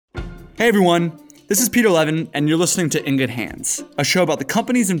Hey everyone, this is Peter Levin, and you're listening to In Good Hands, a show about the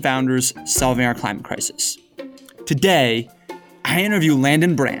companies and founders solving our climate crisis. Today, I interview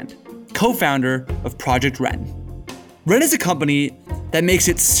Landon Brand, co-founder of Project Wren. Wren is a company that makes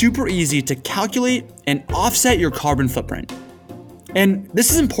it super easy to calculate and offset your carbon footprint. And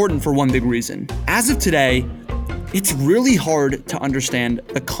this is important for one big reason. As of today, it's really hard to understand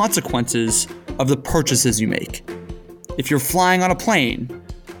the consequences of the purchases you make. If you're flying on a plane,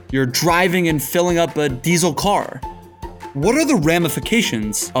 you're driving and filling up a diesel car, what are the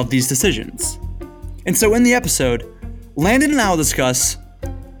ramifications of these decisions? And so in the episode, Landon and I will discuss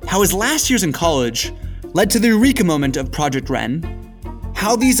how his last years in college led to the eureka moment of Project Wren,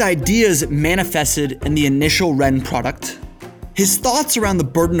 how these ideas manifested in the initial Wren product, his thoughts around the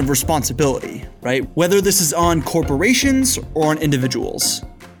burden of responsibility, right? Whether this is on corporations or on individuals,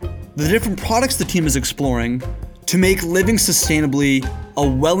 the different products the team is exploring to make living sustainably a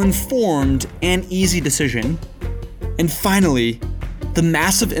well-informed and easy decision, and finally, the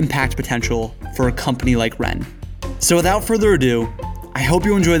massive impact potential for a company like Wren. So without further ado, I hope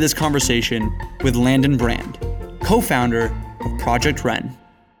you enjoy this conversation with Landon Brand, co-founder of Project Wren.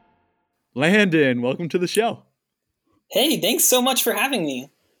 Landon, welcome to the show. Hey, thanks so much for having me.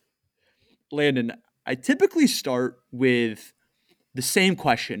 Landon, I typically start with the same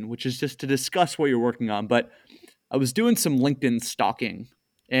question, which is just to discuss what you're working on, but I was doing some LinkedIn stalking,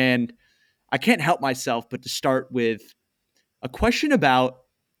 and I can't help myself but to start with a question about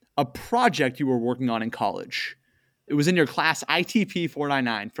a project you were working on in college. It was in your class ITP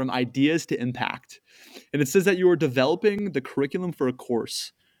 499, From Ideas to Impact. And it says that you were developing the curriculum for a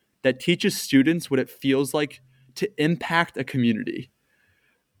course that teaches students what it feels like to impact a community.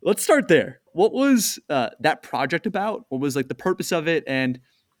 Let's start there. What was that project about? What was the purpose of it, and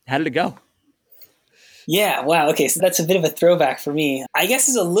how did it go? Yeah, wow. Okay, so that's a bit of a throwback for me. I guess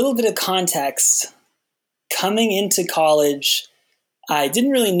as a little bit of context, coming into college, I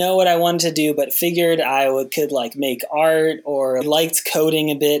didn't really know what I wanted to do, but figured could make art, or liked coding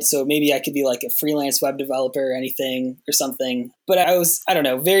a bit. So maybe I could be a freelance web developer or anything or something. But I was,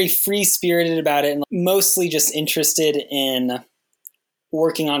 very free spirited about it, and mostly just interested in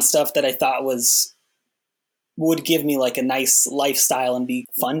working on stuff that I thought would give me a nice lifestyle and be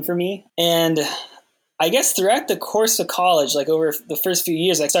fun for me. And I guess throughout the course of college, over the first few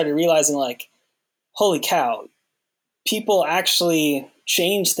years, I started realizing holy cow, people actually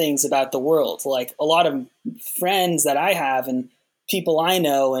change things about the world. A lot of friends that I have and people I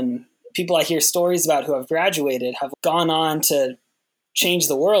know and people I hear stories about who have graduated have gone on to change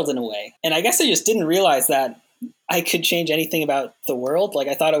the world in a way. And I guess I just didn't realize that I could change anything about the world.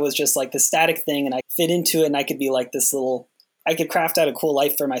 I thought it was just the static thing, and I fit into it, and I could be I could craft out a cool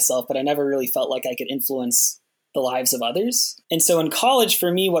life for myself, but I never really felt like I could influence the lives of others. And so in college,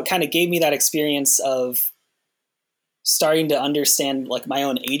 for me, what kind of gave me that experience of starting to understand my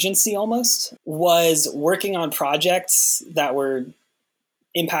own agency almost was working on projects that were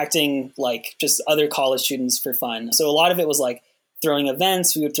impacting just other college students for fun. So a lot of it was throwing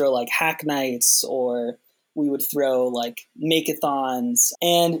events. We would throw hack nights, or we would throw make-a-thons.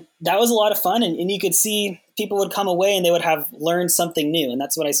 And that was a lot of fun. And you could see people would come away and they would have learned something new. And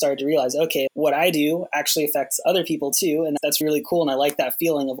that's when I started to realize, okay, what I do actually affects other people too. And that's really cool. And I like that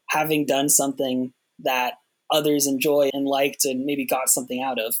feeling of having done something that others enjoy and liked and maybe got something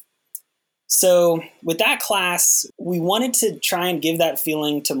out of. So with that class, we wanted to try and give that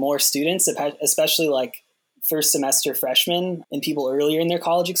feeling to more students, especially first semester freshmen and people earlier in their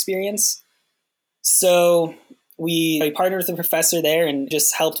college experience. So we partnered with a professor there and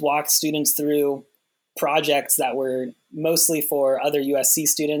just helped walk students through projects that were mostly for other USC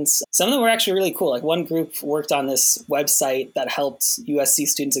students. Some of them were actually really cool. One group worked on this website that helped USC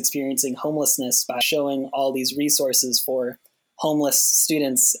students experiencing homelessness by showing all these resources for homeless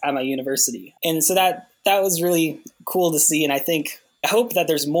students at my university. And so that was really cool to see. And I hope that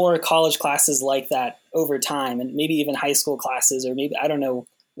there's more college classes like that over time, and maybe even high school classes, or maybe, I don't know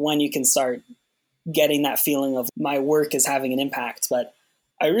when you can start getting that feeling of my work is having an impact. But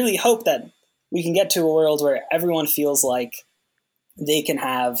I really hope that we can get to a world where everyone feels like they can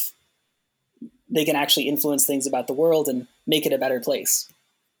actually influence things about the world and make it a better place.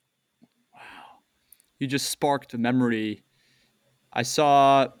 Wow. You just sparked a memory. I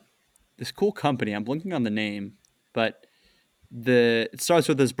saw this cool company. I'm blanking on the name, but it starts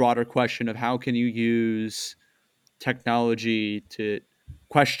with this broader question of how can you use technology to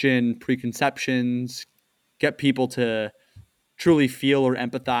question preconceptions, get people to truly feel or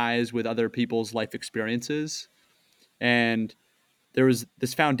empathize with other people's life experiences. And there was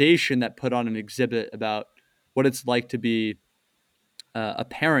this foundation that put on an exhibit about what it's like to be a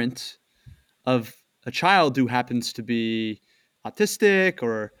parent of a child who happens to be autistic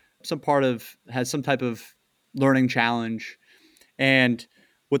or has some type of learning challenge. And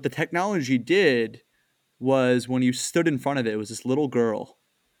what the technology did was when you stood in front of it, it was this little girl.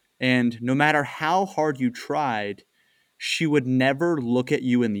 And no matter how hard you tried, she would never look at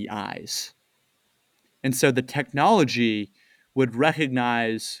you in the eyes. And so the technology would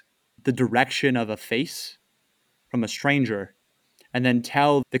recognize the direction of a face from a stranger and then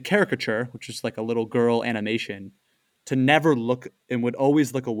tell the caricature, which is like a little girl animation, to never look and would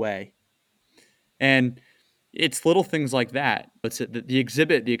always look away. And it's little things like that. But the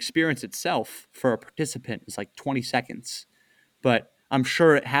exhibit, the experience itself for a participant is like 20 seconds. But I'm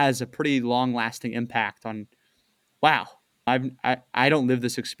sure it has a pretty long-lasting impact on, wow, I don't live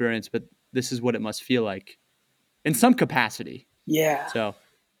this experience, but this is what it must feel like in some capacity. Yeah. So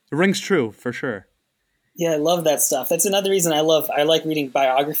it rings true for sure. Yeah, I love that stuff. That's another reason I like reading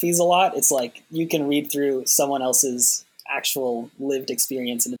biographies a lot. It's like you can read through someone else's actual lived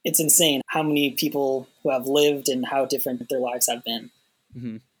experience, and it's insane how many people who have lived and how different their lives have been.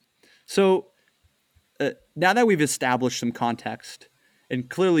 Mm-hmm. So now that we've established some context, and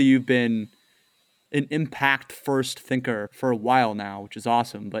clearly you've been an impact first thinker for a while now, which is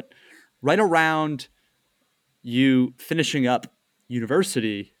awesome, but right around you finishing up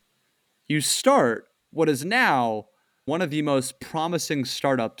university, you start what is now one of the most promising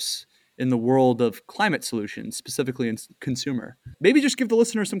startups in the world of climate solutions, specifically in consumer. Maybe just give the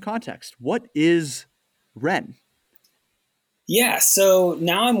listener some context. What is Wren? Yeah, so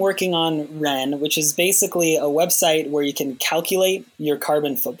now I'm working on Wren, which is basically a website where you can calculate your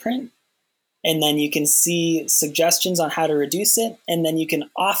carbon footprint, and then you can see suggestions on how to reduce it, and then you can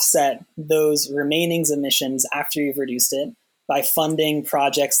offset those remaining emissions after you've reduced it by funding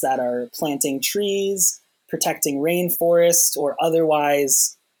projects that are planting trees, protecting rainforests, or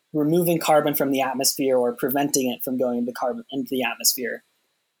otherwise removing carbon from the atmosphere or preventing it from going into the atmosphere.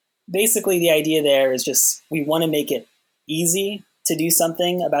 Basically, the idea there is just we want to make it easy to do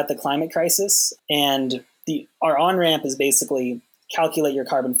something about the climate crisis. And our on-ramp is basically calculate your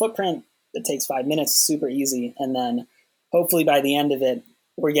carbon footprint. It takes 5 minutes, super easy. And then hopefully by the end of it,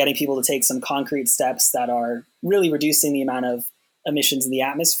 we're getting people to take some concrete steps that are really reducing the amount of emissions in the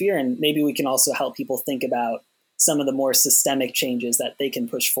atmosphere. And maybe we can also help people think about some of the more systemic changes that they can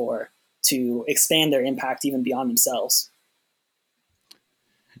push for to expand their impact even beyond themselves.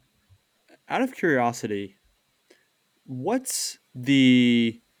 Out of curiosity, what's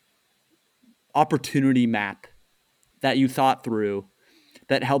the opportunity map that you thought through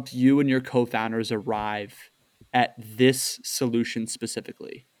that helped you and your co-founders arrive at this solution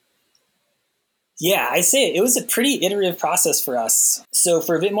specifically? Yeah, I say it was a pretty iterative process for us. So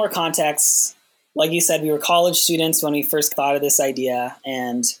for a bit more context, like you said, we were college students when we first thought of this idea,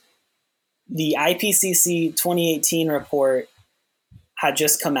 and the IPCC 2018 report had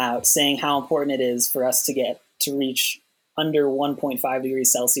just come out saying how important it is for us to reach under 1.5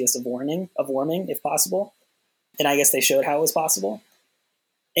 degrees Celsius of warming if possible. And I guess they showed how it was possible.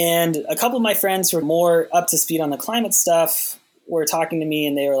 And a couple of my friends who were more up to speed on the climate stuff were talking to me,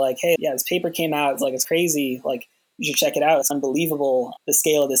 and they were like, hey, yeah, this paper came out. It's like, it's crazy. Like, you should check it out. It's unbelievable, the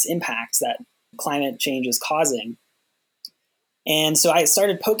scale of this impact that climate change is causing. And so I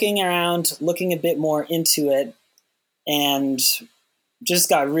started poking around, looking a bit more into it, and just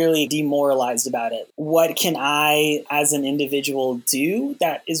got really demoralized about it. What can I, as an individual, do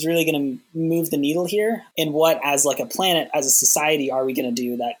that is really going to move the needle here? And what, as like a planet, as a society, are we going to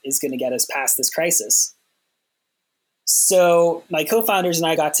do that is going to get us past this crisis? So my co-founders and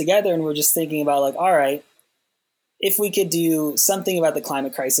I got together and we're just thinking about like, all right, if we could do something about the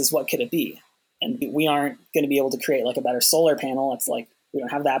climate crisis, what could it be? And we aren't going to be able to create like a better solar panel. It's like, we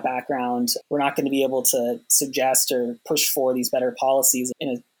don't have that background. We're not going to be able to suggest or push for these better policies in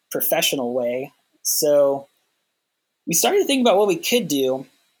a professional way. So we started to think about what we could do.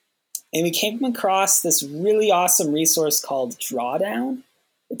 And we came across this really awesome resource called Drawdown.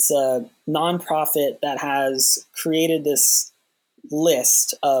 It's a nonprofit that has created this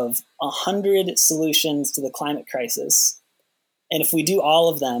list of 100 solutions to the climate crisis. And if we do all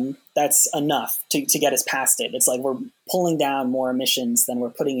of them, that's enough to get us past it. It's like we're pulling down more emissions than we're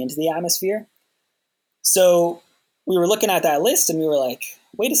putting into the atmosphere. So we were looking at that list and we were like,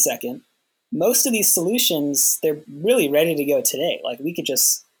 wait a second. Most of these solutions, they're really ready to go today. Like we could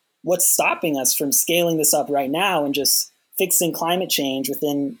just, what's stopping us from scaling this up right now and just fixing climate change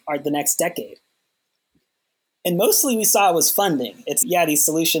within the next decade? And mostly we saw it was funding. It's, yeah, these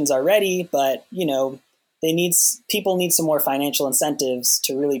solutions are ready, but people need some more financial incentives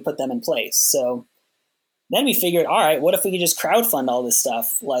to really put them in place. So then we figured, all right, what if we could just crowdfund all this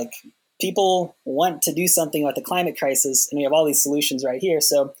stuff? Like people want to do something about the climate crisis, and we have all these solutions right here.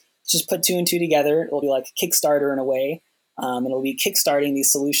 So just put two and two together. It'll be like a Kickstarter in a way. It'll be kickstarting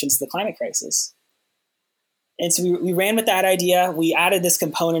these solutions to the climate crisis. And so we ran with that idea. We added this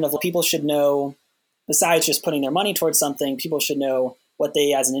component of people should know, besides just putting their money towards something, people should know what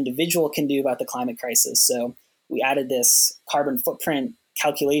they as an individual can do about the climate crisis. So we added this carbon footprint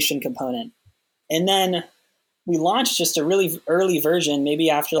calculation component. And then we launched just a really early version, maybe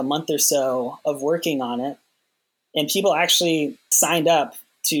after a month or so of working on it. And people actually signed up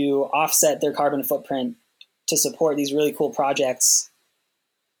to offset their carbon footprint to support these really cool projects.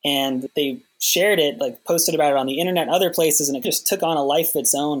 And they shared it, like posted about it on the internet and other places, and it just took on a life of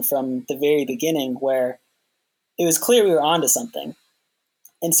its own from the very beginning, where it was clear we were onto something.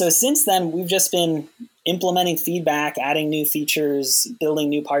 And so since then, we've just been implementing feedback, adding new features, building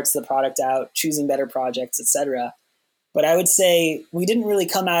new parts of the product out, choosing better projects, etc. But I would say we didn't really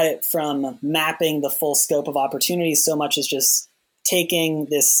come at it from mapping the full scope of opportunities so much as just taking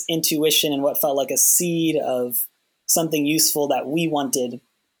this intuition and what felt like a seed of something useful that we wanted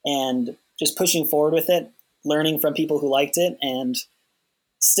and just pushing forward with it, learning from people who liked it, and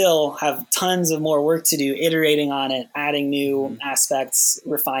still have tons of more work to do, iterating on it, adding new aspects,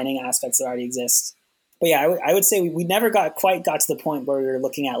 refining aspects that already exist. But yeah, I would say we never quite got to the point where we were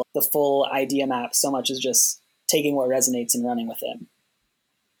looking at the full idea map so much as just taking what resonates and running with it.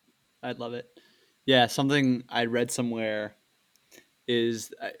 I'd love it. Yeah, something I read somewhere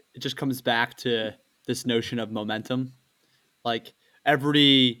is it just comes back to this notion of momentum. Like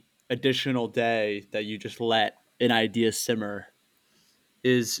every additional day that you just let an idea simmer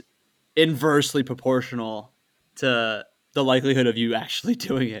is inversely proportional to the likelihood of you actually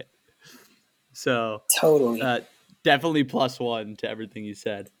doing it. So totally, definitely +1 to everything you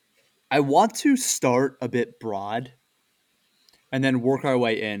said. I want to start a bit broad and then work our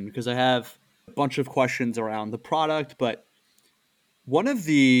way in, because I have a bunch of questions around the product, but one of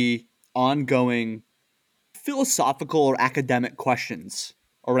the ongoing philosophical or academic questions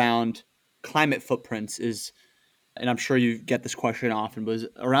around climate footprints is, and I'm sure you get this question often, but is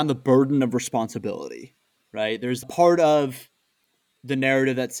around the burden of responsibility, right? There's part of the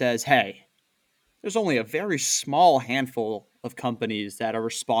narrative that says, hey, there's only a very small handful of companies that are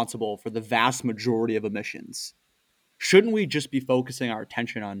responsible for the vast majority of emissions. Shouldn't we just be focusing our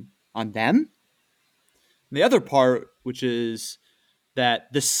attention on them? And the other part, which is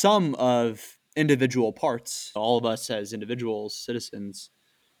that the sum of individual parts, all of us as individuals, citizens,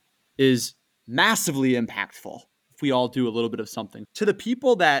 is massively impactful if we all do a little bit of something. To the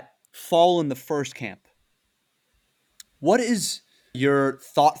people that fall in the first camp, what is your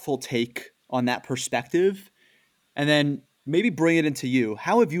thoughtful take on that perspective? And then maybe bring it into you.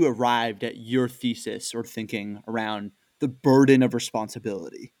 How have you arrived at your thesis or thinking around the burden of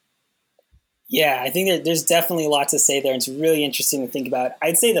responsibility? Yeah, I think that there's definitely a lot to say there. It's really interesting to think about.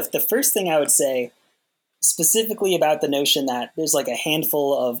 I'd say the first thing I would say specifically about the notion that there's like a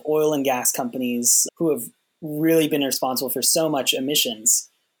handful of oil and gas companies who have really been responsible for so much emissions.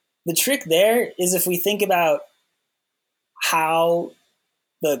 The trick there is if we think about how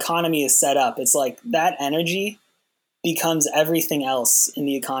the economy is set up, it's like that energy becomes everything else in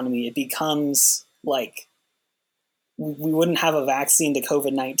the economy. It becomes like we wouldn't have a vaccine to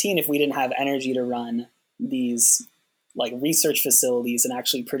COVID-19 if we didn't have energy to run these like research facilities and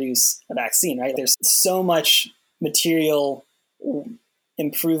actually produce a vaccine, right? There's so much material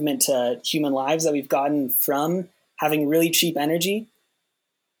improvement to human lives that we've gotten from having really cheap energy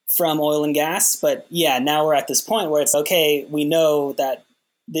from oil and gas. But yeah, now we're at this point where it's okay, we know that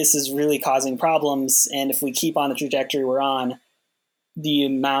this is really causing problems. And if we keep on the trajectory we're on, the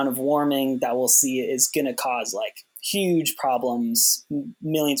amount of warming that we'll see is going to cause like huge problems,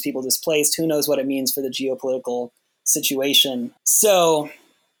 millions of people displaced. Who knows what it means for the geopolitical situation. So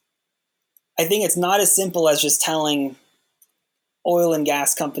I think it's not as simple as just telling oil and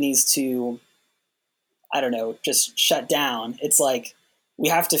gas companies to, I don't know, just shut down. It's like we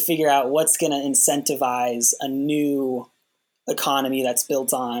have to figure out what's going to incentivize a new economy that's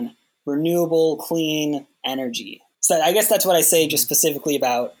built on renewable, clean energy. So I guess that's what I say just specifically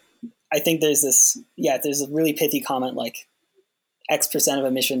about, I think there's a really pithy comment like X% of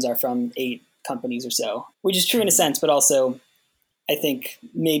emissions are from 8 companies or so, which is true in a sense, but also I think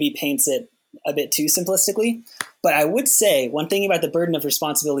maybe paints it a bit too simplistically. But I would say one thing about the burden of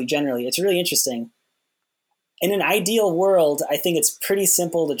responsibility generally, it's really interesting. In an ideal world, I think it's pretty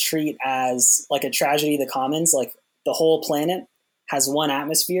simple to treat as like a tragedy of the commons, like the whole planet has one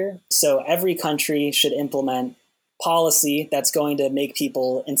atmosphere. So every country should implement policy that's going to make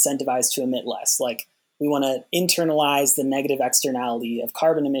people incentivized to emit less. Like We want to internalize the negative externality of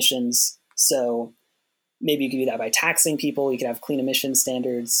carbon emissions. So maybe you could do that by taxing people. You could have clean emission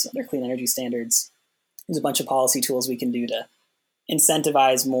standards or clean energy standards. There's a bunch of policy tools we can do to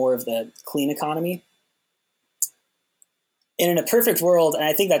incentivize more of the clean economy. And in a perfect world, and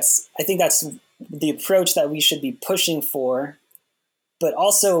I think that's the approach that we should be pushing for, but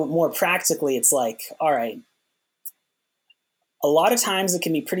also more practically, it's like, all right, a lot of times it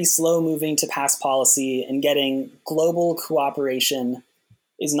can be pretty slow moving to pass policy, and getting global cooperation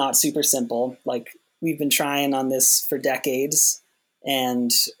is not super simple. Like, we've been trying on this for decades,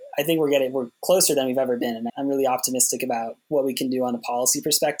 and I think we're closer than we've ever been. And I'm really optimistic about what we can do on the policy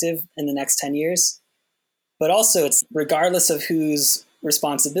perspective in the next 10 years. But also, it's regardless of whose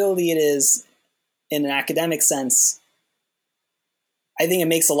responsibility it is in an academic sense, I think it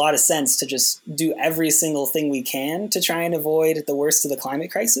makes a lot of sense to just do every single thing we can to try and avoid the worst of the climate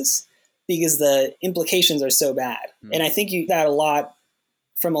crisis, because the implications are so bad. And I think you get that a lot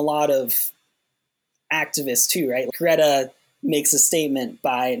from a lot of activists too, right? Greta makes a statement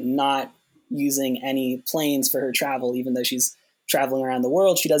by not using any planes for her travel, even though she's traveling around the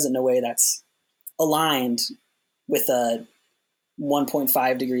world. She does it in a way that's aligned with a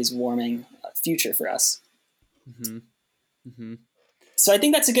 1.5 degrees warming future for us. Mm-hmm. Mm-hmm. So I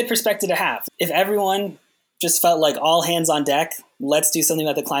think that's a good perspective to have. If everyone just felt like all hands on deck, let's do something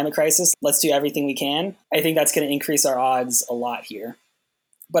about the climate crisis, let's do everything we can, I think that's going to increase our odds a lot here.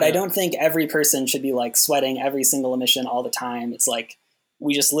 But yeah. I don't think every person should be like sweating every single emission all the time. It's like,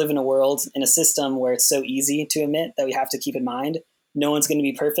 we just live in a world, in a system where it's so easy to emit that we have to keep in mind, no one's going to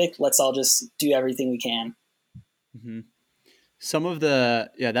be perfect. Let's all just do everything we can. Mm-hmm. Some of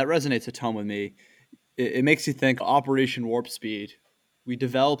that resonates a ton with me. It makes you think Operation Warp Speed. We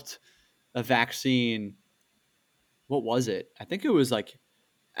developed a vaccine. What was it? I think it was like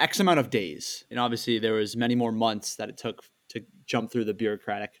X amount of days. And obviously there was many more months that it took to jump through the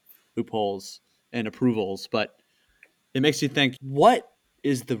bureaucratic loopholes and approvals. But it makes you think, what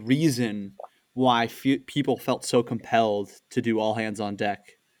is the reason why people felt so compelled to do all hands on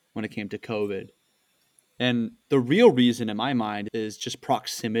deck when it came to COVID? And the real reason in my mind is just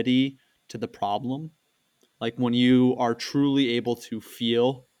proximity to the problem. Like, when you are truly able to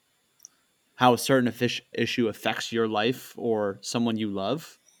feel how a certain issue affects your life or someone you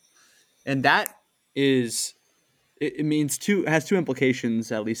love. And that is, it has two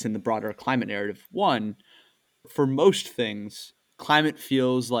implications, at least in the broader climate narrative. One, for most things, climate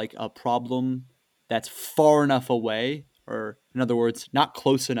feels like a problem that's far enough away, or in other words, not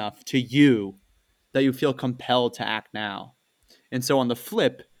close enough to you that you feel compelled to act now. And so on the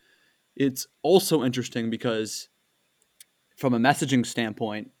flip, it's also interesting because from a messaging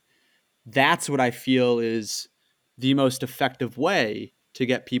standpoint, that's what I feel is the most effective way to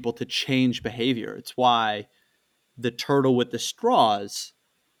get people to change behavior. It's why the turtle with the straws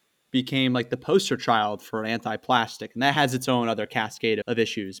became like the poster child for anti-plastic. And that has its own other cascade of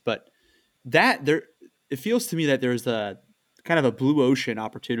issues. But it feels to me that there's a kind of a blue ocean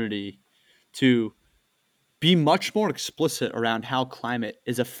opportunity to be much more explicit around how climate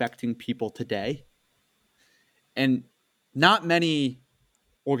is affecting people today. And not many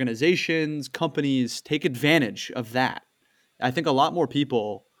organizations, companies take advantage of that. I think a lot more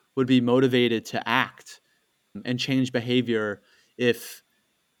people would be motivated to act and change behavior if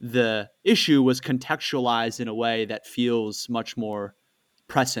the issue was contextualized in a way that feels much more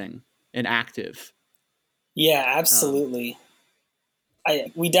pressing and active. Yeah, absolutely.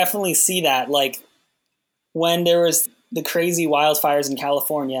 We definitely see that. Like, when there was the crazy wildfires in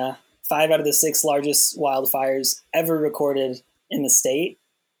California, 5 out of the 6 largest wildfires ever recorded in the state,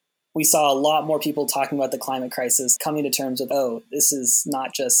 we saw a lot more people talking about the climate crisis, coming to terms with, oh, this is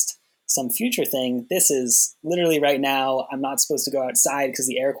not just some future thing. This is literally right now. I'm not supposed to go outside because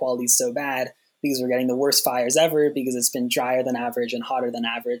the air quality is so bad, because we're getting the worst fires ever, because it's been drier than average and hotter than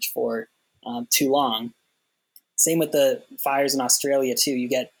average for too long. Same with the fires in Australia too. You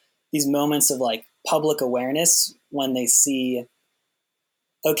get these moments of like public awareness when they see,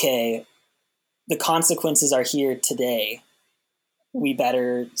 okay, the consequences are here today. We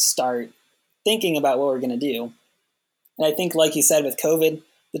better start thinking about what we're going to do. And I think, like you said, with COVID,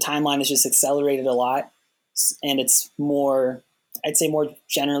 the timeline has just accelerated a lot. And it's more, I'd say, more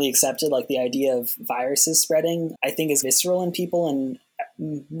generally accepted. Like, the idea of viruses spreading, I think, is visceral in people.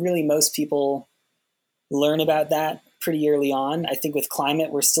 And really most people learn about that pretty early on. I think with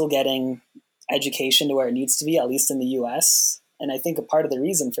climate, we're still getting education to where it needs to be, at least in the US. And I think a part of the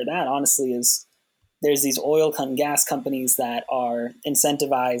reason for that, honestly, is there's these oil and gas companies that are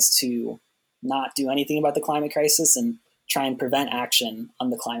incentivized to not do anything about the climate crisis and try and prevent action on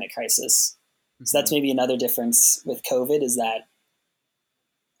the climate crisis. So that's maybe another difference with COVID, is that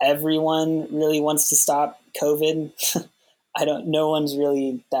everyone really wants to stop COVID. No one's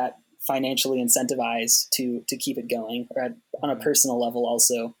really that financially incentivized to keep it going, or on a personal level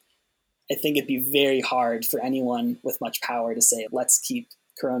also. I think it'd be very hard for anyone with much power to say, let's keep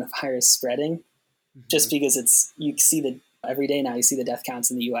coronavirus spreading, just because you see every day now you see the death counts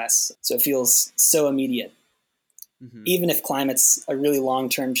in the US. So it feels so immediate. Even if climate's a really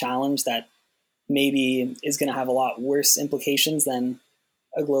long-term challenge that maybe is going to have a lot worse implications than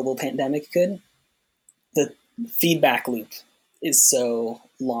a global pandemic could, the feedback loop is so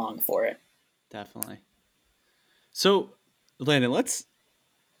long for it. Definitely. So, Landon, let's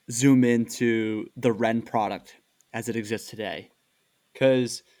zoom into the Ren product as it exists today.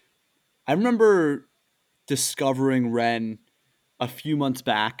 Because I remember discovering Ren a few months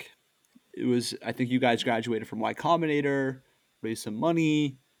back. It was, I think you guys graduated from Y Combinator, raised some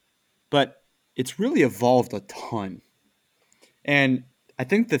money, but it's really evolved a ton. And I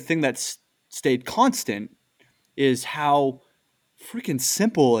think the thing that's stayed constant is how freaking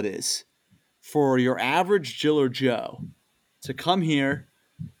simple it is for your average Jill or Joe to come here,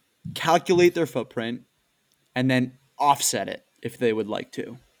 calculate their footprint, and then offset it if they would like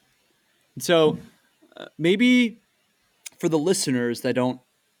to. And so maybe for the listeners that don't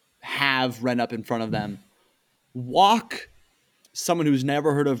have Ren up in front of them, walk someone who's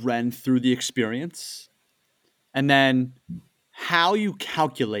never heard of Ren through the experience, and then how you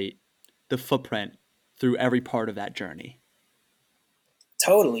calculate the footprint through every part of that journey.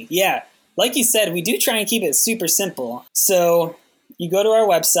 Totally. Yeah. Like you said, we do try and keep it super simple. So you go to our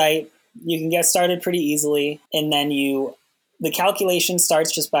website, you can get started pretty easily, and then the calculation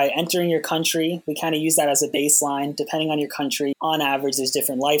starts just by entering your country. We kind of use that as a baseline. Depending on your country, on average, there's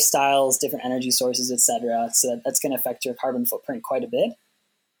different lifestyles, different energy sources, etc. So that's going to affect your carbon footprint quite a bit.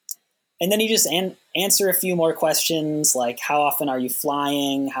 And then you just answer a few more questions, like how often are you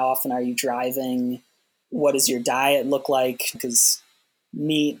flying? How often are you driving? What does your diet look like? Because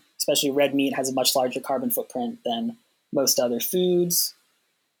meat, especially red meat, has a much larger carbon footprint than most other foods.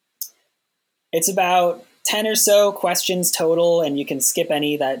 It's about 10 or so questions total, and you can skip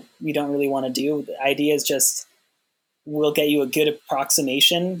any that you don't really want to do. The idea is just we'll get you a good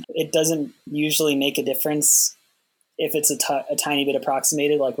approximation. It doesn't usually make a difference if it's a tiny bit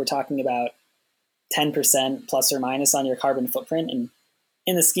approximated, like we're talking about 10% plus or minus on your carbon footprint. And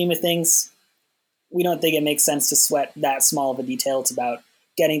in the scheme of things, we don't think it makes sense to sweat that small of a detail. It's about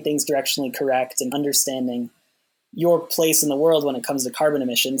getting things directionally correct and understanding your place in the world when it comes to carbon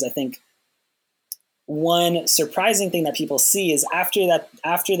emissions. I think one surprising thing that people see is after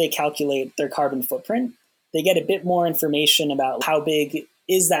they calculate their carbon footprint, they get a bit more information about how big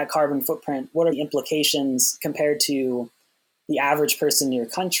is that carbon footprint? What are the implications compared to the average person in your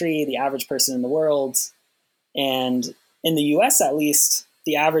country, the average person in the world? And in the US, at least,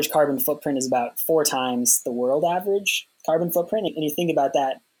 the average carbon footprint is about 4 times the world average carbon footprint. And you think about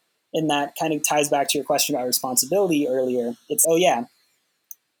that, and that kind of ties back to your question about responsibility earlier. It's,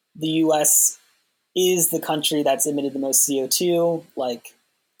 the US is the country that's emitted the most CO2. Like,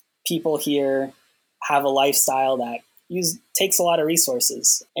 people here have a lifestyle that takes a lot of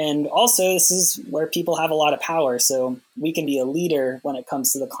resources. And also, this is where people have a lot of power. So we can be a leader when it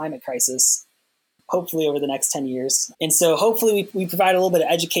comes to the climate crisis, hopefully over the next 10 years. And so hopefully we provide a little bit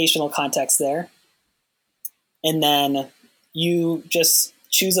of educational context there. And then you just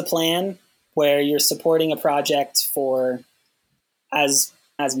choose a plan where you're supporting a project for as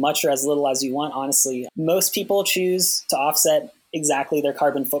much or as little as you want, honestly. Most people choose to offset exactly their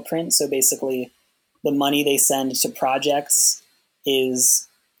carbon footprint. So basically, the money they send to projects is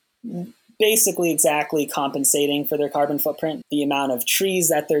basically exactly compensating for their carbon footprint. The amount of trees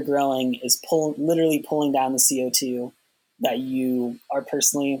that they're growing is literally pulling down the CO2 that you are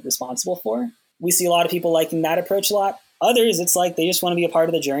personally responsible for. We see a lot of people liking that approach a lot. Others, it's like they just want to be a part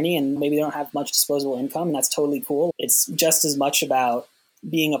of the journey and maybe they don't have much disposable income, and that's totally cool. It's just as much about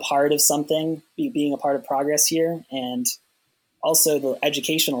being a part of something, being a part of progress here, and also the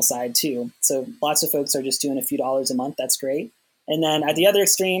educational side too. So lots of folks are just doing a few dollars a month. That's great. And then at the other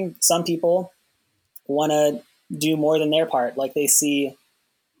extreme, some people want to do more than their part. Like they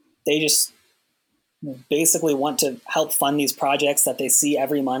just basically want to help fund these projects that they see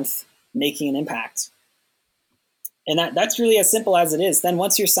every month making an impact. And that's really as simple as it is. Then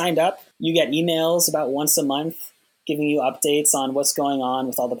once you're signed up, you get emails about once a month giving you updates on what's going on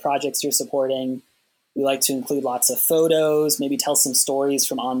with all the projects you're supporting. We like to include lots of photos, maybe tell some stories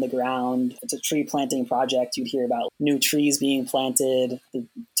from on the ground. If it's a tree planting project, you'd hear about new trees being planted,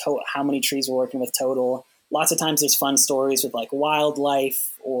 how many trees we're working with total. Lots of times there's fun stories with like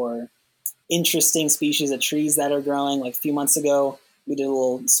wildlife or interesting species of trees that are growing. Like a few months ago, we did a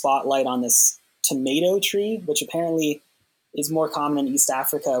little spotlight on this tomato tree, which apparently is more common in East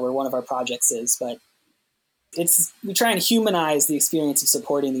Africa, where one of our projects is. But we try and humanize the experience of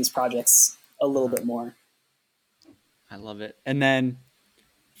supporting these projects a little bit more. I love it. And then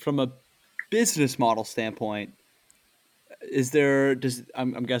from a business model standpoint,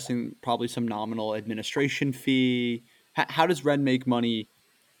 I'm guessing probably some nominal administration fee. How does Ren make money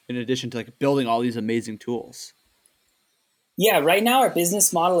in addition to like building all these amazing tools? Yeah, right now our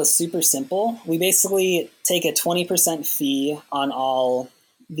business model is super simple. We basically take a 20% fee on all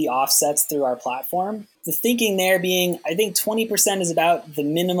the offsets through our platform. The thinking there being, I think 20% is about the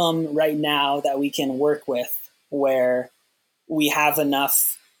minimum right now that we can work with, where we have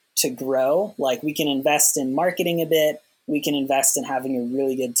enough to grow. Like we can invest in marketing a bit. We can invest in having a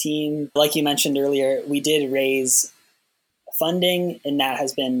really good team. Like you mentioned earlier, we did raise funding, and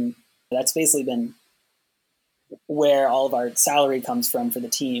that's basically been where all of our salary comes from for the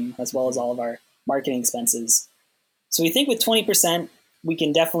team, as well as all of our marketing expenses. So we think with 20%, we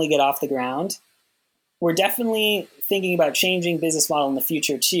can definitely get off the ground. We're definitely thinking about changing business model in the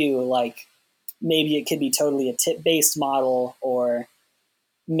future too. Like maybe it could be totally a tip-based model, or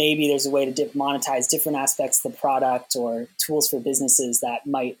maybe there's a way to monetize different aspects of the product or tools for businesses that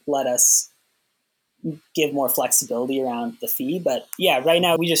might let us give more flexibility around the fee. But yeah, right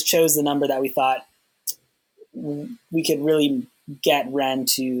now we just chose the number that we thought we could really get Ren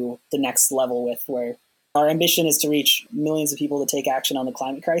to the next level with, where our ambition is to reach millions of people to take action on the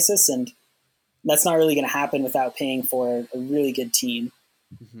climate crisis. And that's not really going to happen without paying for a really good team.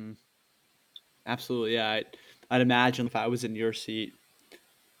 Mm-hmm. Absolutely. Yeah. I'd imagine if I was in your seat,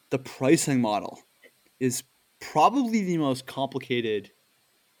 the pricing model is probably the most complicated,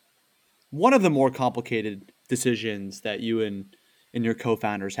 one of the more complicated decisions that you and your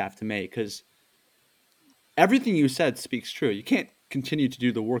co-founders have to make, because everything you said speaks true. You can't continue to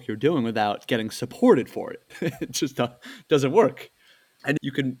do the work you're doing without getting supported for it. It just doesn't work. And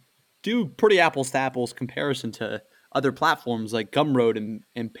you can do pretty apples to apples comparison to other platforms like Gumroad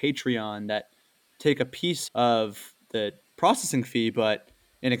and Patreon that take a piece of the processing fee, but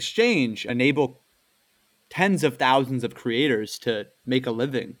in exchange enable tens of thousands of creators to make a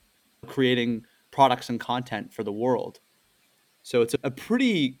living creating products and content for the world. So it's a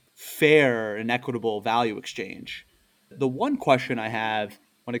pretty fair and equitable value exchange. The one question I have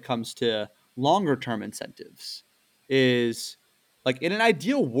when it comes to longer term incentives is, like, in an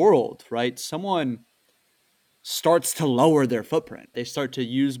ideal world, right? Someone starts to lower their footprint. They start to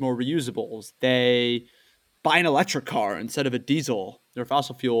use more reusables. They buy an electric car instead of a diesel or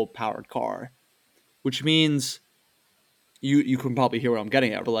fossil fuel powered car, which means you can probably hear what I'm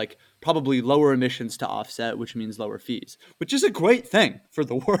getting at, but like probably lower emissions to offset, which means lower fees, which is a great thing for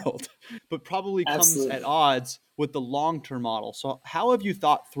the world, but probably comes at odds with the long-term model. So how have you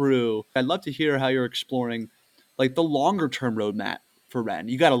thought through, I'd love to hear how you're exploring like the longer term roadmap for Ren.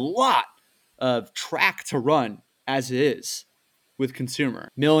 You got a lot of track to run as it is with consumer,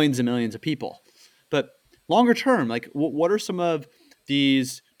 millions and millions of people, but longer term, like what are some of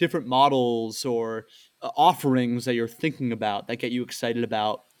these different models or offerings that you're thinking about that get you excited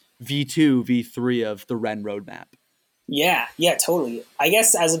about V2, V3 of the Ren roadmap? Yeah, totally. I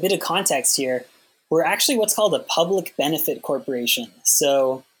guess as a bit of context here, we're actually what's called a public benefit corporation.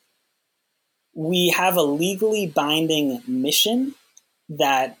 So we have a legally binding mission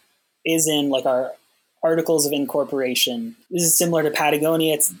that is in like our articles of incorporation. This is similar to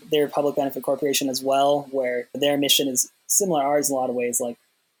Patagonia. It's their public benefit corporation as well, where their mission is similar to ours in a lot of ways, like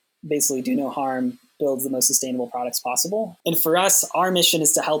basically do no harm, builds the most sustainable products possible. And for us, our mission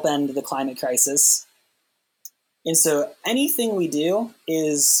is to help end the climate crisis. And so anything we do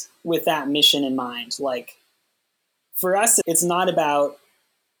is with that mission in mind. Like for us, it's not about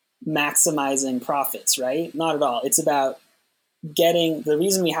maximizing profits, right? Not at all. It's about the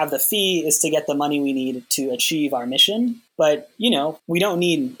reason we have the fee is to get the money we need to achieve our mission. But,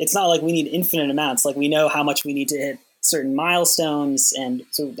 it's not like we need infinite amounts. Like we know how much we need to hit certain milestones. And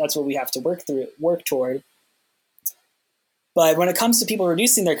so that's what we have to work toward. But when it comes to people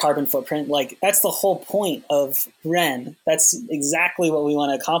reducing their carbon footprint, like that's the whole point of Ren. That's exactly what we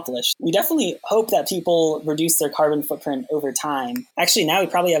want to accomplish. We definitely hope that people reduce their carbon footprint over time. Actually, now we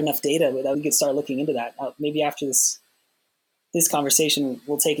probably have enough data that we could start looking into that. Maybe after this conversation,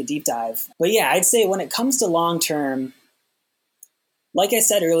 we'll take a deep dive. But yeah, I'd say when it comes to long term, like I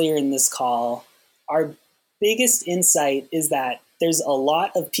said earlier in this call, our biggest insight is that there's a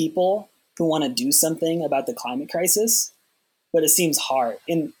lot of people who want to do something about the climate crisis, but it seems hard.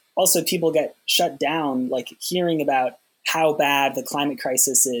 And also people get shut down, like hearing about how bad the climate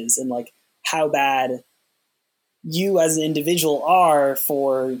crisis is and like how bad you as an individual are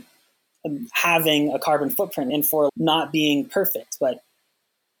for having a carbon footprint and for not being perfect. But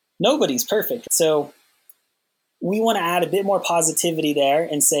nobody's perfect. So we want to add a bit more positivity there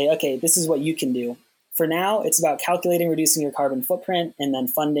and say, okay, this is what you can do. For now, it's about calculating, reducing your carbon footprint, and then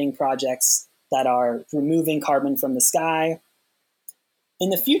funding projects that are removing carbon from the sky. In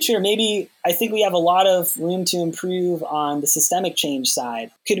the future, maybe I think we have a lot of room to improve on the systemic change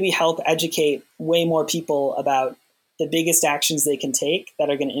side. Could we help educate way more people about the biggest actions they can take that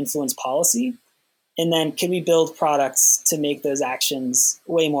are going to influence policy? And then can we build products to make those actions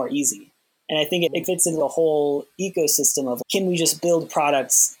way more easy? And I think it fits into the whole ecosystem of, can we just build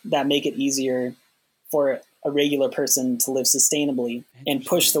products that make it easier for a regular person to live sustainably and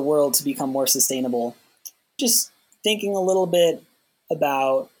push the world to become more sustainable? Just thinking a little bit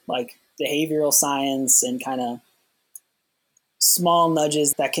about like behavioral science and kind of small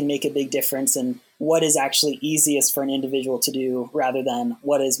nudges that can make a big difference, and what is actually easiest for an individual to do rather than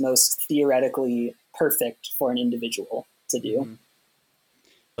what is most theoretically perfect for an individual to do. Mm-hmm.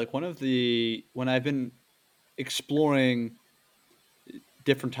 Like when I've been exploring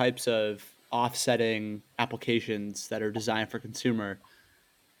different types of offsetting applications that are designed for consumer,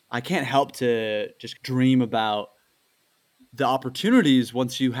 I can't help to just dream about the opportunities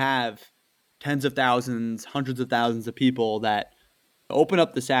once you have tens of thousands, hundreds of thousands of people that open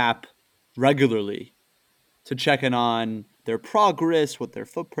up this app regularly to check in on their progress, what their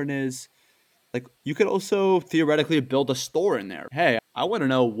footprint is. Like, you could also theoretically build a store in there. Hey, I want to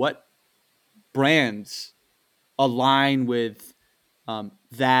know what brands align with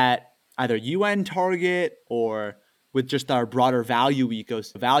that either UN target or with just our broader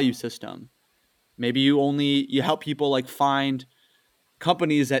value system. Maybe you help people like find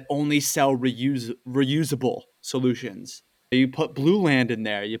companies that only sell reusable solutions. You put Blueland in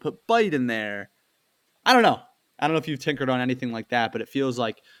there, you put Byte in there. I don't know if you've tinkered on anything like that, but it feels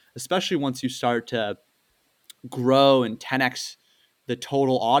like, especially once you start to grow and 10x the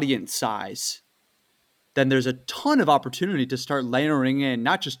total audience size, then there's a ton of opportunity to start layering in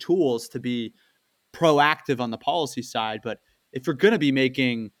not just tools to be proactive on the policy side, but if you're going to be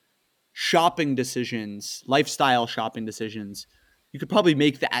making shopping decisions, lifestyle shopping decisions, you could probably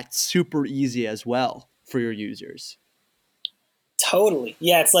make that super easy as well for your users. Totally.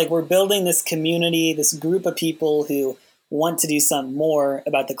 Yeah, it's like we're building this community, this group of people who want to do something more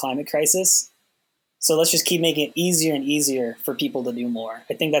about the climate crisis. So let's just keep making it easier and easier for people to do more.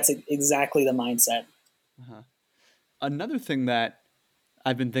 I think that's exactly the mindset. Uh-huh. Another thing that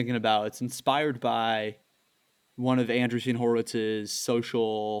I've been thinking about, it's inspired by one of Andreessen Horowitz's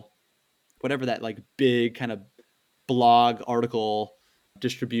social, whatever that like big kind of blog article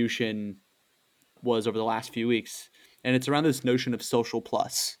distribution was over the last few weeks. And it's around this notion of social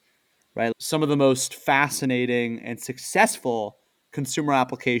plus, right? Some of the most fascinating and successful consumer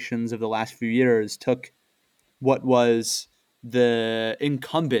applications of the last few years took what was the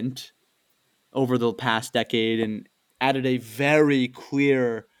incumbent over the past decade and added a very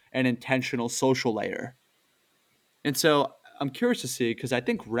clear and intentional social layer. And so I'm curious to see, because I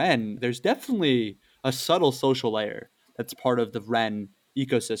think Ren, there's definitely a subtle social layer that's part of the Ren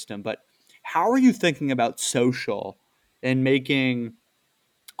ecosystem. But how are you thinking about social and making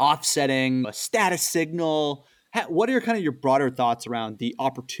offsetting a status signal? What are kind of your broader thoughts around the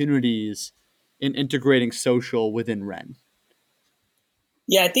opportunities in integrating social within Ren?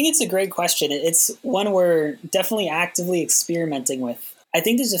 Yeah, I think it's a great question. It's one we're definitely actively experimenting with. I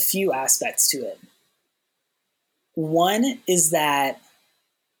think there's a few aspects to it. One is that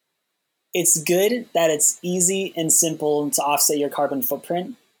it's good that it's easy and simple to offset your carbon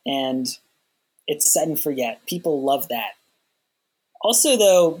footprint, and it's set and forget. People love that. Also,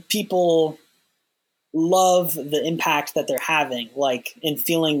 though, people love the impact that they're having, like in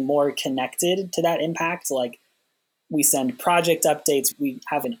feeling more connected to that impact. Like, we send project updates. We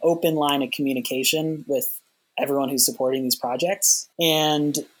have an open line of communication with everyone who's supporting these projects.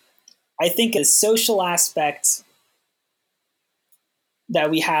 And I think a social aspect that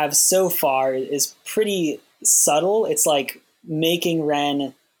we have so far is pretty subtle. It's like making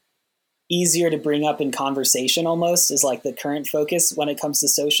Ren easier to bring up in conversation almost is like the current focus when it comes to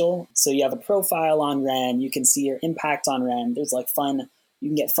social. So you have a profile on Ren, you can see your impact on Ren. There's like fun, you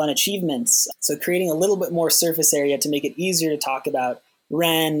can get fun achievements. So creating a little bit more surface area to make it easier to talk about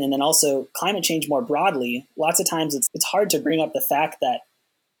Ren and then also climate change more broadly. Lots of times it's hard to bring up the fact that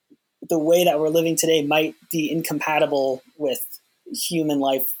the way that we're living today might be incompatible with human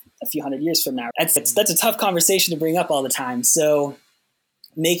life a few hundred years from now. That's a tough conversation to bring up all the time. So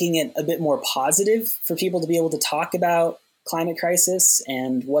making it a bit more positive for people to be able to talk about climate crisis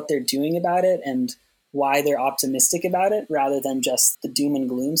and what they're doing about it and why they're optimistic about it rather than just the doom and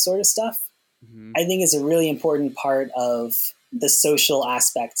gloom sort of stuff, I think is a really important part of the social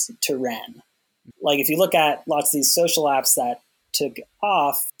aspect to Ren. Like if you look at lots of these social apps that took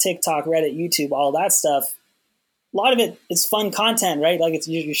off, TikTok, Reddit, YouTube, all that stuff, a lot of it is fun content, right? Like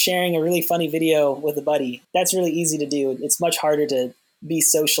you're sharing a really funny video with a buddy. That's really easy to do. It's much harder to be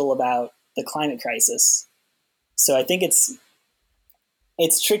social about the climate crisis. So I think it's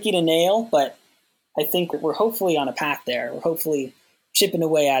tricky to nail, but I think we're hopefully on a path there. We're hopefully chipping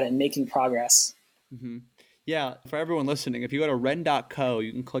away at it and making progress. Mm-hmm. Yeah, for everyone listening, if you go to ren.co,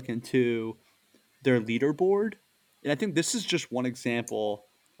 you can click into their leaderboard. And I think this is just one example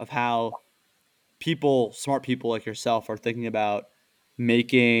of how smart people like yourself are thinking about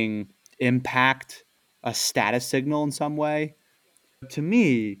making impact a status signal in some way. To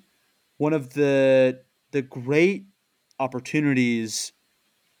me, one of the great opportunities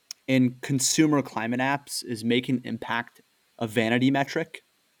in consumer climate apps is making impact a vanity metric.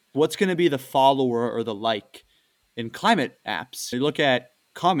 What's going to be the follower or the like in climate apps? You look at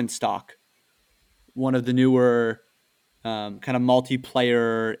Common Stock, one of the newer kind of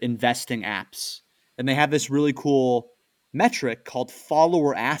multiplayer investing apps, and they have this really cool metric called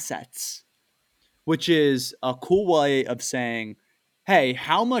follower assets, which is a cool way of saying, hey,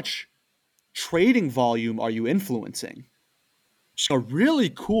 how much trading volume are you influencing? It's a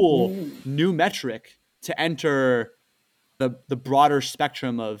really cool new metric to enter the broader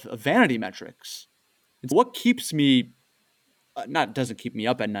spectrum of vanity metrics. It's what keeps me, doesn't keep me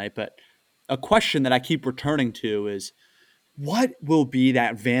up at night, but a question that I keep returning to is, what will be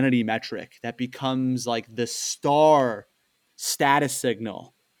that vanity metric that becomes like the star status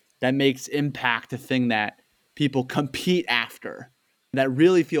signal that makes impact a thing that people compete after, that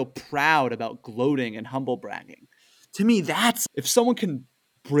really feel proud about gloating and humble bragging? To me, that's, if someone can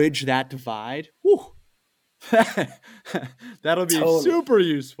bridge that divide, whew, that'll be Totally. super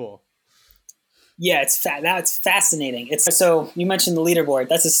useful. Yeah, that's fascinating. It's so you mentioned the leaderboard.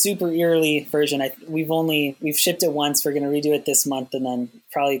 That's a super early version. We've shipped it once. We're going to redo it this month, and then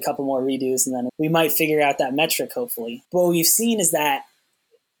probably a couple more redos, and then we might figure out that metric. Hopefully, what we've seen is that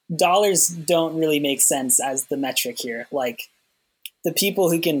dollars don't really make sense as the metric here. Like the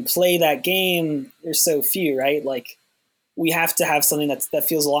people who can play that game are so few, right? Like we have to have something that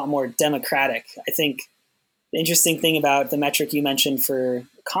feels a lot more democratic. I think the interesting thing about the metric you mentioned for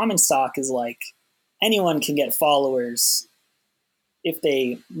Common Stock is like anyone can get followers if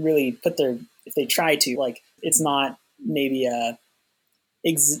they really if they try to. Like it's not maybe a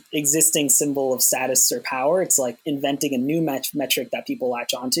existing symbol of status or power. It's like inventing a new metric that people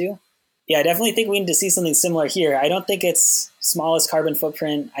latch onto. Yeah, I definitely think we need to see something similar here. I don't think it's smallest carbon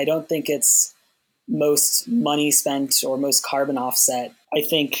footprint. I don't think it's most money spent or most carbon offset. I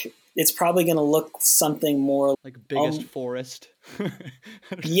think it's probably going to look something more like biggest forest.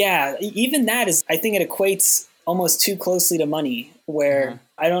 Yeah, even that is, I think it equates almost too closely to money, where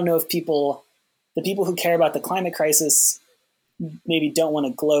I don't know if the people who care about the climate crisis maybe don't want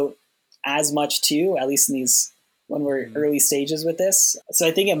to gloat as much too, at least in these, when we're early stages with this. So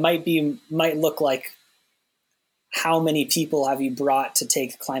I think it might look like, how many people have you brought to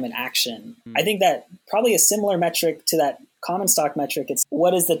take climate action? I think that probably a similar metric to that Common Stock metric, it's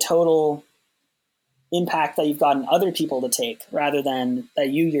what is the total impact that you've gotten other people to take rather than that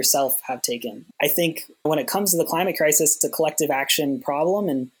you yourself have taken. I think when it comes to the climate crisis, it's a collective action problem,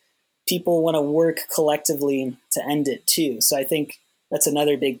 and people want to work collectively to end it too. So I think that's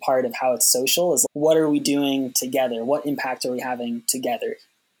another big part of how it's social, is what are we doing together? What impact are we having together?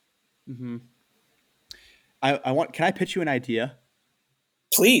 Mm-hmm. Can I pitch you an idea?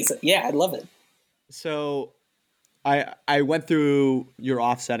 Please. Yeah, I'd love it. So I went through your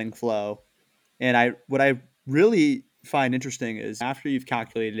offsetting flow, and what I really find interesting is after you've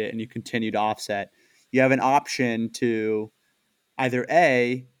calculated it and you continue to offset, you have an option to either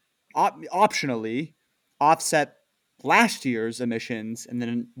optionally offset last year's emissions, and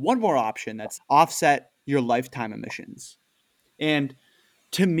then one more option that's offset your lifetime emissions. And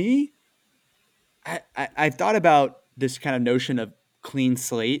to me, I've thought about this kind of notion of clean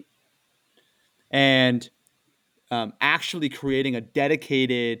slate and actually creating a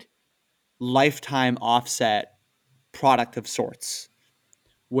dedicated lifetime offset product of sorts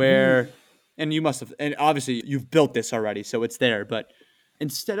where, and you must have, and obviously you've built this already, so it's there, but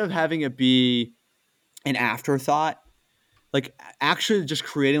instead of having it be an afterthought, like actually just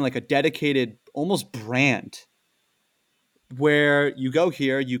creating like a dedicated almost brand where you go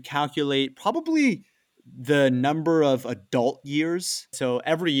here, you calculate probably the number of adult years. So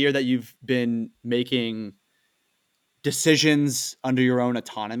every year that you've been making decisions under your own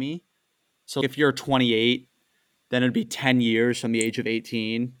autonomy. So if you're 28, then it'd be 10 years from the age of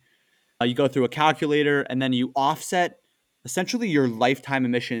 18. You go through a calculator and then you offset essentially your lifetime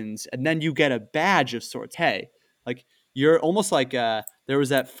emissions, and then you get a badge of sorts. Hey, like you're almost like there was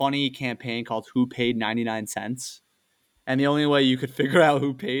that funny campaign called Who Paid 99 Cents? And the only way you could figure out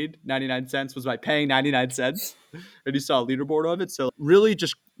who paid 99 cents was by paying 99 cents. And you saw a leaderboard of it. So really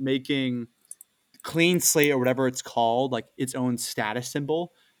just making Clean Slate or whatever it's called, like its own status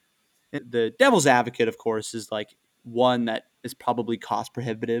symbol. The devil's advocate, of course, is like one that is probably cost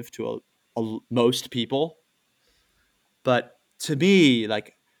prohibitive to most people. But to me,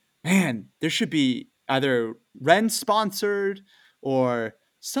 like, man, there should be either Ren sponsored or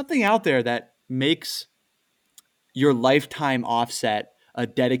something out there that makes your lifetime offset a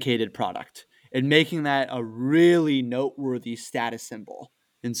dedicated product and making that a really noteworthy status symbol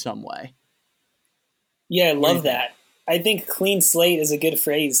in some way. Yeah, I love that. I think clean slate is a good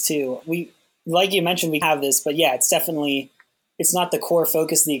phrase too. We, like you mentioned, we have this, but yeah, it's not the core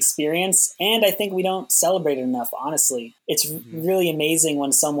focus of the experience. And I think we don't celebrate it enough, honestly. It's really amazing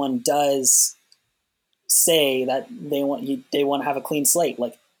when someone does say that they want to have a clean slate.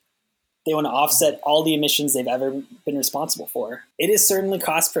 Like they want to offset all the emissions they've ever been responsible for. It is certainly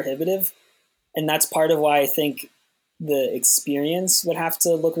cost prohibitive. And that's part of why I think the experience would have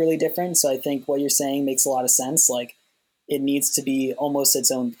to look really different. So I think what you're saying makes a lot of sense. Like it needs to be almost its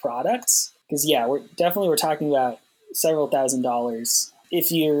own product. Because yeah, we're talking about several $1,000s.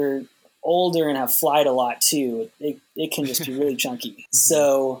 If you're older and have flied a lot too, it can just be really chunky.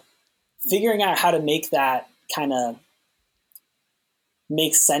 So figuring out how to make that kind of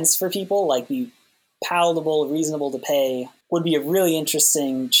make sense for people, like be palatable, reasonable to pay, would be a really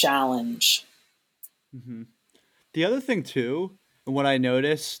interesting challenge. Mm-hmm. The other thing too, and what I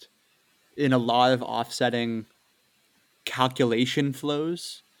noticed in a lot of offsetting calculation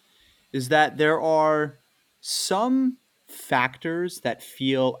flows, is that there are some factors that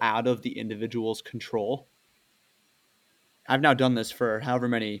feel out of the individual's control. I've now done this for however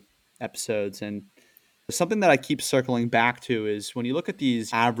many episodes, and something that I keep circling back to is when you look at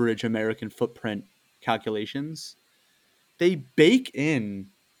these average American footprint calculations, they bake in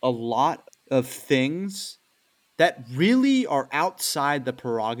a lot of things that really are outside the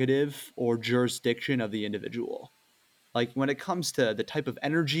prerogative or jurisdiction of the individual. Like when it comes to the type of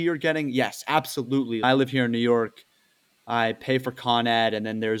energy you're getting, yes, absolutely. I live here in New York. I pay for Con Ed, and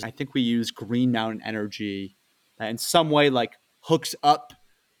then I think we use Green Mountain Energy that in some way like hooks up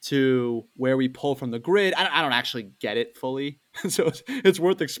to where we pull from the grid. I don't actually get it fully, so it's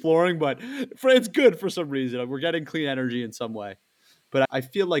worth exploring, but it's good for some reason. We're getting clean energy in some way. But I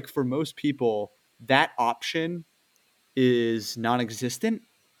feel like for most people, that option is non-existent.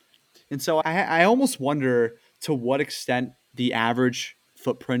 And so I almost wonder to what extent the average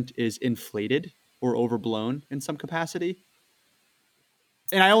footprint is inflated or overblown in some capacity.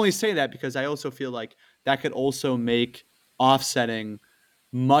 And I only say that because I also feel like that could also make offsetting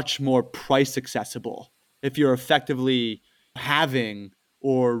much more price accessible if you're effectively halving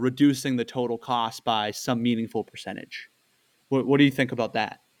or reducing the total cost by some meaningful percentage. What do you think about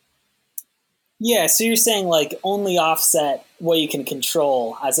that? Yeah, so you're saying like only offset what you can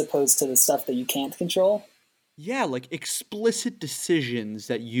control as opposed to the stuff that you can't control? Yeah, like explicit decisions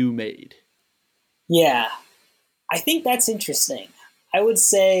that you made. Yeah, I think that's interesting. I would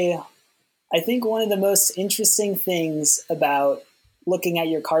say, I think one of the most interesting things about looking at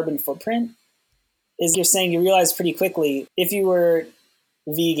your carbon footprint is you're saying you realize pretty quickly if you were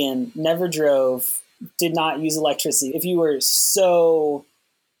vegan, never drove, did not use electricity, if you were so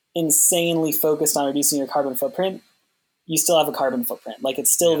insanely focused on reducing your carbon footprint, you still have a carbon footprint. Like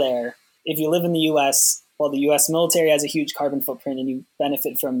it's still there. If you live in the US, well, the US military has a huge carbon footprint and you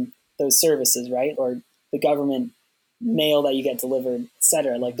benefit from those services, right? Or the government mail that you get delivered, et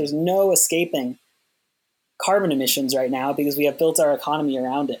cetera. Like there's no escaping carbon emissions right now because we have built our economy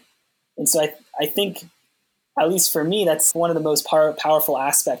around it. And so I think, at least for me, that's one of the most powerful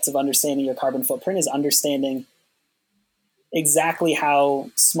aspects of understanding your carbon footprint is understanding exactly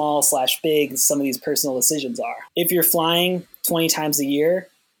how small/big some of these personal decisions are. If you're flying 20 times a year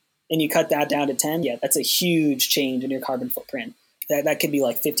and you cut that down to 10, yeah, that's a huge change in your carbon footprint. That could be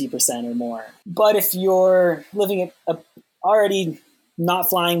like 50% or more. But if you're living already not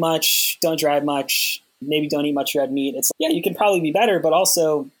flying much, don't drive much, maybe don't eat much red meat, it's you can probably be better, but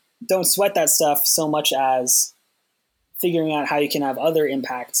also don't sweat that stuff so much as figuring out how you can have other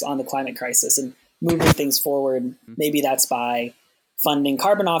impacts on the climate crisis and moving things forward. Maybe that's by funding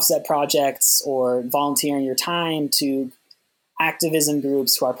carbon offset projects or volunteering your time to activism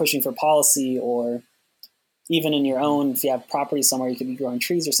groups who are pushing for policy or, even in your own, if you have property somewhere, you could be growing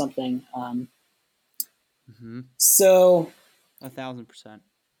trees or something. So 1,000%.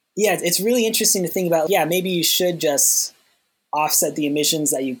 yeah, it's really interesting to think about. Yeah, maybe you should just offset the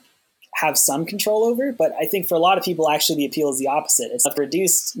emissions that you have some control over. But I think for a lot of people, actually, the appeal is the opposite. It's I've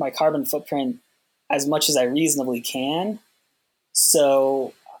reduced my carbon footprint as much as I reasonably can.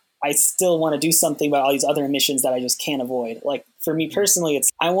 So I still want to do something about all these other emissions that I just can't avoid. Like for me personally, it's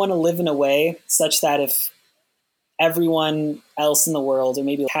I want to live in a way such that if everyone else in the world, or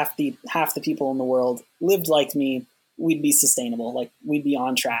maybe half the people in the world, lived like me, we'd be sustainable. Like we'd be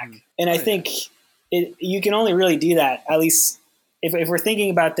on track. And I think you can only really do that, at least if we're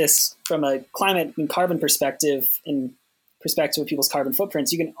thinking about this from a climate and carbon perspective, and perspective of people's carbon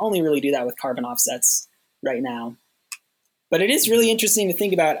footprints, you can only really do that with carbon offsets right now. But it is really interesting to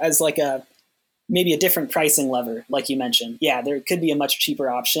think about as like maybe a different pricing lever, like you mentioned. Yeah, there could be a much cheaper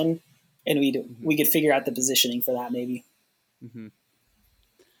option, and we could figure out the positioning for that maybe. Mm-hmm.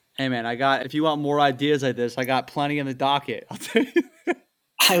 Hey man, if you want more ideas like this, I got plenty in the docket. I'll tell you.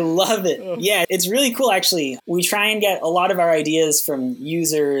 I love it. Yeah, it's really cool actually. We try and get a lot of our ideas from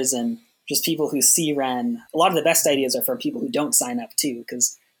users and just people who see Wren. A lot of the best ideas are from people who don't sign up too,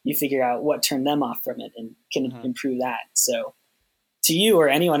 because you figure out what turned them off from it and can improve that. So to you or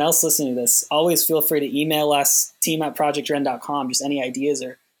anyone else listening to this, always feel free to email us, team@projectwren.com, just any ideas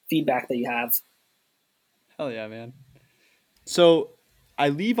or feedback that you have. Hell yeah, man. So I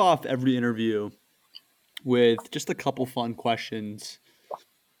leave off every interview with just a couple fun questions.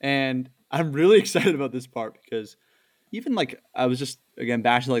 And I'm really excited about this part because even like I was just, again,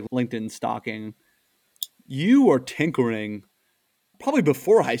 back to like LinkedIn stalking. You are tinkering probably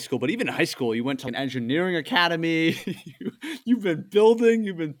before high school, but even in high school, you went to an engineering academy. You've been building,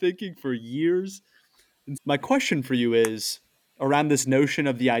 you've been thinking for years. And my question for you is around this notion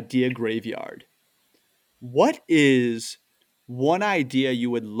of the idea graveyard. What is one idea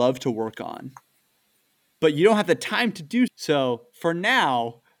you would love to work on, but you don't have the time to do so for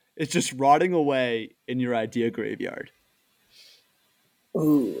now? It's just rotting away in your idea graveyard.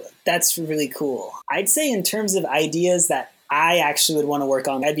 Ooh, that's really cool. I'd say in terms of ideas that I actually would want to work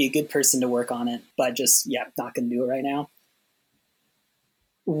on, I'd be a good person to work on it, but just, not going to do it right now.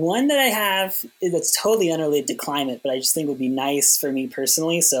 One that I have that's totally unrelated to climate, but I just think would be nice for me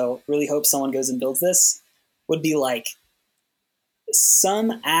personally, so really hope someone goes and builds this, would be like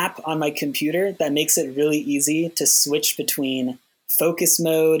some app on my computer that makes it really easy to switch between focus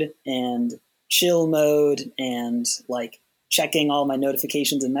mode and chill mode and like checking all my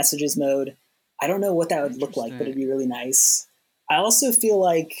notifications and messages mode. I don't know what that would look like, but it'd be really nice. I also feel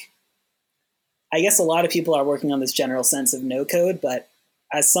like, I guess a lot of people are working on this general sense of no code, but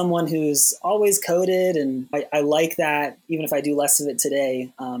as someone who's always coded, and I like that, even if I do less of it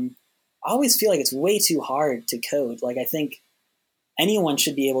today, I always feel like it's way too hard to code. Like I think anyone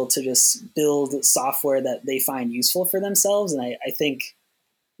should be able to just build software that they find useful for themselves. And I think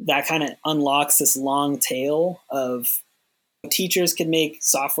that kind of unlocks this long tail of teachers could make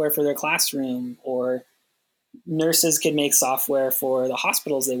software for their classroom, or nurses could make software for the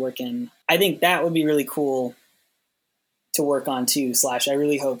hospitals they work in. I think that would be really cool to work on too, I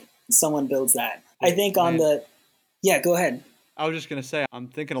really hope someone builds that. I think on go ahead. I was just going to say, I'm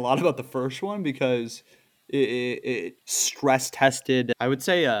thinking a lot about the first one because it stress tested, I would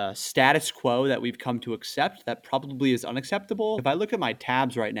say, a status quo that we've come to accept that probably is unacceptable. If I look at my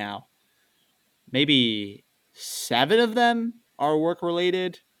tabs right now, maybe 7 of them are work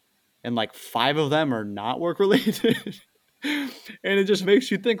related and like 5 of them are not work related. And it just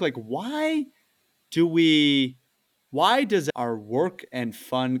makes you think, like, why does our work and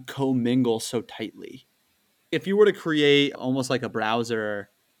fun commingle so tightly? If you were to create almost like a browser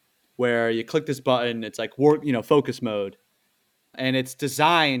where you click this button, it's like work, focus mode, and it's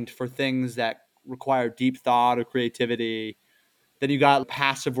designed for things that require deep thought or creativity. Then you got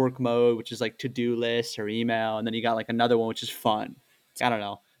passive work mode, which is like to-do lists or email, and then you got like another one which is fun. I don't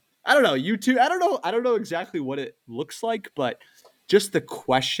know. You two. I don't know exactly what it looks like, but just the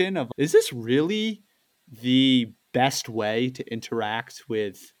question of, is this really the best way to interact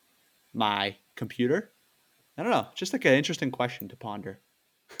with my computer? I don't know. Just like an interesting question to ponder.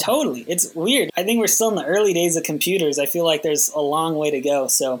 Totally. It's weird. I think we're still in the early days of computers. I feel like there's a long way to go.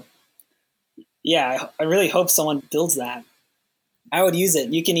 So yeah, I really hope someone builds that. I would use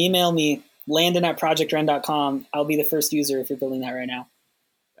it. You can email me, landon@projectwren.com. I'll be the first user if you're building that right now.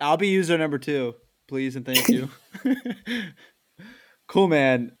 I'll be user number 2, please and thank you. Cool,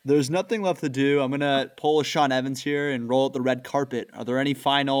 man. There's nothing left to do. I'm going to pull a Sean Evans here and roll out the red carpet. Are there any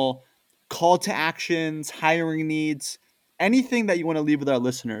final call to actions, hiring needs, anything that you want to leave with our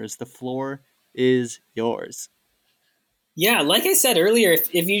listeners? The floor is yours. Yeah, like I said earlier,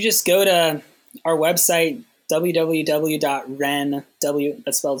 if you just go to our website, www.ren,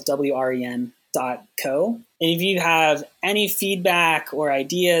 that spells WREN.co. And if you have any feedback or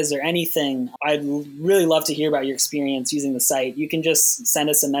ideas or anything, I'd really love to hear about your experience using the site. You can just send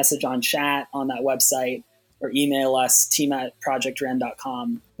us a message on chat on that website or email us,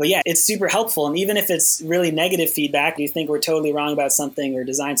 team@projectren.com. But yeah, it's super helpful. And even if it's really negative feedback, you think we're totally wrong about something or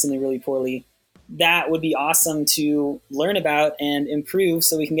designed something really poorly, that would be awesome to learn about and improve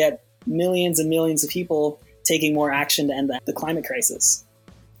so we can get millions and millions of people taking more action to end the climate crisis.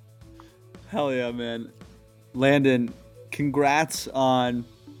 Hell yeah, man. Landon, congrats on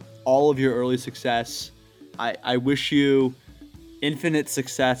all of your early success. I wish you infinite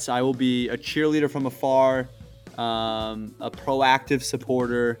success. I will be a cheerleader from afar, a proactive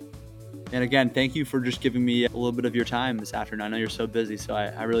supporter. And again, thank you for just giving me a little bit of your time this afternoon. I know you're so busy, so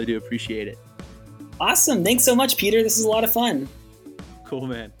I really do appreciate it. Awesome. Thanks so much, Peter. This is a lot of fun. Cool,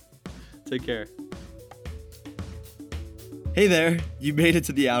 man. Take care. Hey there, you made it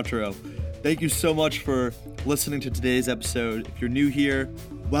to the outro. Thank you so much for listening to today's episode. If you're new here,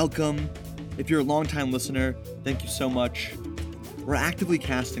 welcome. If you're a longtime listener, thank you so much. We're actively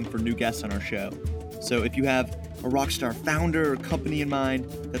casting for new guests on our show. So if you have a rockstar founder or company in mind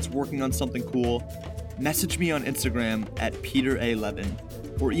that's working on something cool, message me on Instagram at Peter A. Levin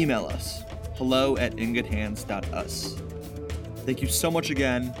or email us, hello@ingoodhands.us. Thank you so much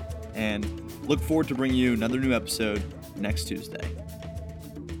again, and look forward to bringing you another new episode next Tuesday.